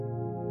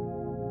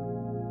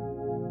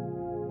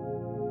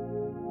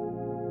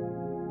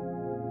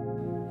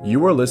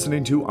You are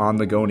listening to On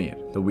the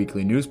Gonian, the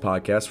weekly news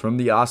podcast from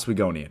the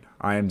Oswegonian.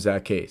 I am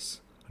Zach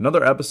Case.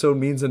 Another episode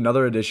means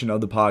another edition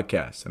of the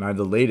podcast, and I have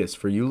the latest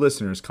for you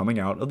listeners coming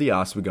out of the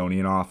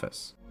Oswegonian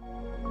office.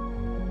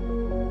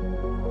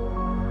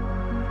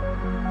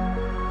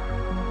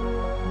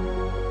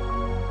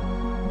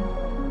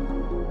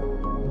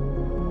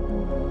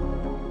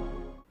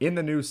 In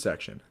the news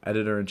section,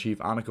 Editor-in-Chief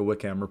Annika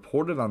Wickham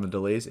reported on the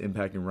delays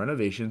impacting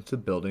renovations to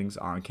buildings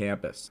on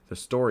campus. The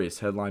story is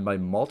headlined by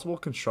multiple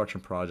construction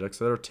projects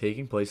that are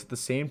taking place at the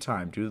same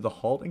time due to the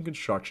halt in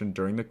construction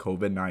during the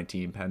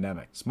COVID-19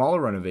 pandemic. Smaller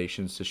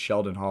renovations to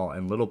Sheldon Hall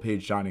and Little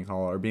Page Dining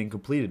Hall are being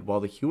completed while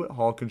the Hewitt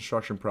Hall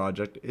construction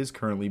project is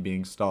currently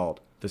being stalled.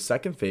 The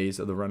second phase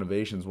of the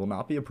renovations will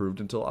not be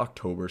approved until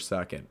October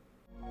 2nd.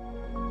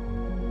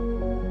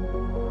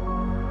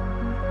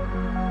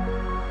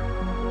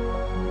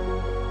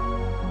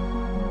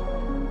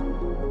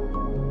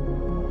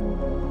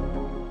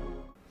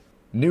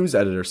 News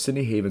editor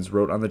Sydney Havens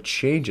wrote on the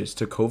changes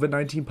to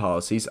COVID-19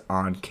 policies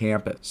on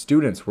campus.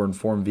 Students were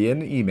informed via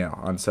an email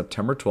on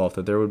September 12th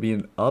that there would be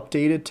an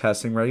updated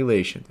testing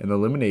regulation and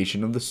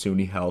elimination of the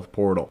SUNY Health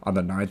portal. On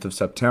the 9th of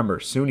September,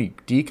 SUNY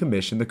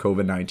decommissioned the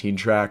COVID-19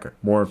 tracker.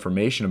 More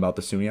information about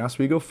the SUNY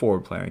Oswego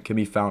Forward Plan can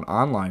be found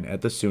online at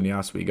the SUNY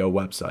Oswego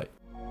website.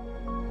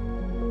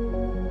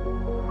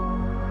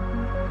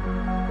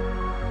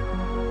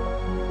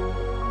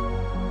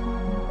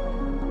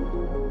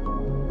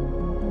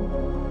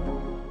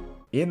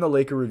 In the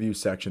Laker Review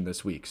section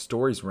this week,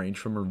 stories range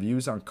from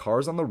reviews on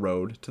Cars on the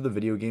Road to the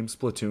video game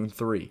Splatoon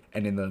 3.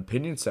 And in the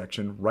opinion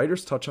section,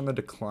 writers touch on the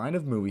decline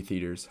of movie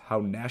theaters,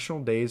 how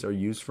national days are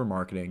used for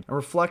marketing, and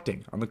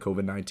reflecting on the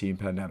COVID-19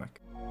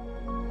 pandemic.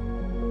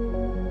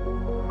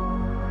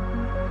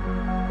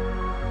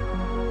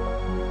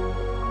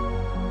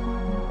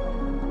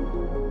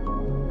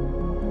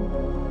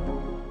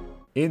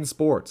 In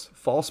sports,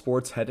 fall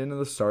sports head into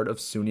the start of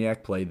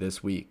SUNYAC play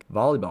this week.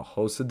 Volleyball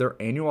hosted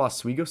their annual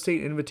Oswego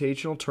State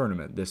Invitational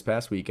Tournament this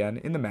past weekend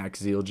in the Max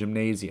Zeal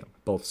Gymnasium.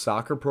 Both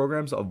soccer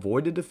programs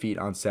avoided defeat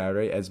on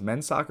Saturday as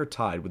men's soccer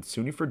tied with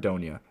SUNY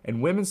Fredonia,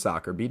 and women's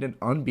soccer beat an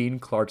unbeaten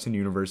Clarkson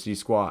University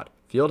squad.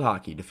 Field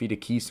hockey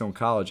defeated Keystone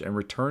College and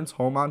returns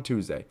home on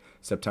Tuesday,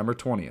 September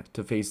 20th,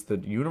 to face the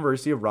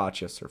University of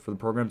Rochester for the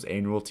program's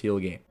annual Teal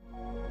game.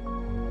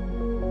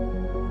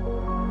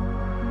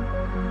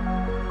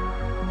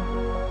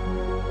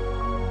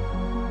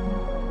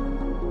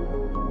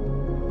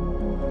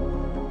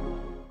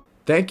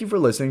 Thank you for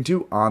listening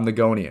to On the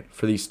Gonian.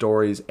 For these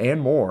stories and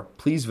more,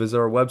 please visit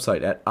our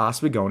website at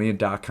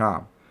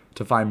oswegonian.com.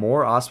 To find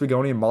more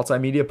Oswegonian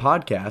multimedia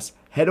podcasts,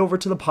 head over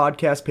to the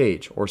podcast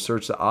page or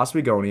search the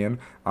Oswegonian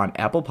on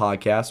Apple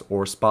Podcasts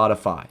or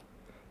Spotify.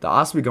 The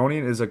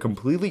Oswegonian is a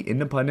completely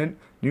independent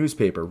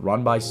newspaper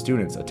run by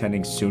students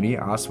attending SUNY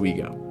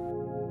Oswego.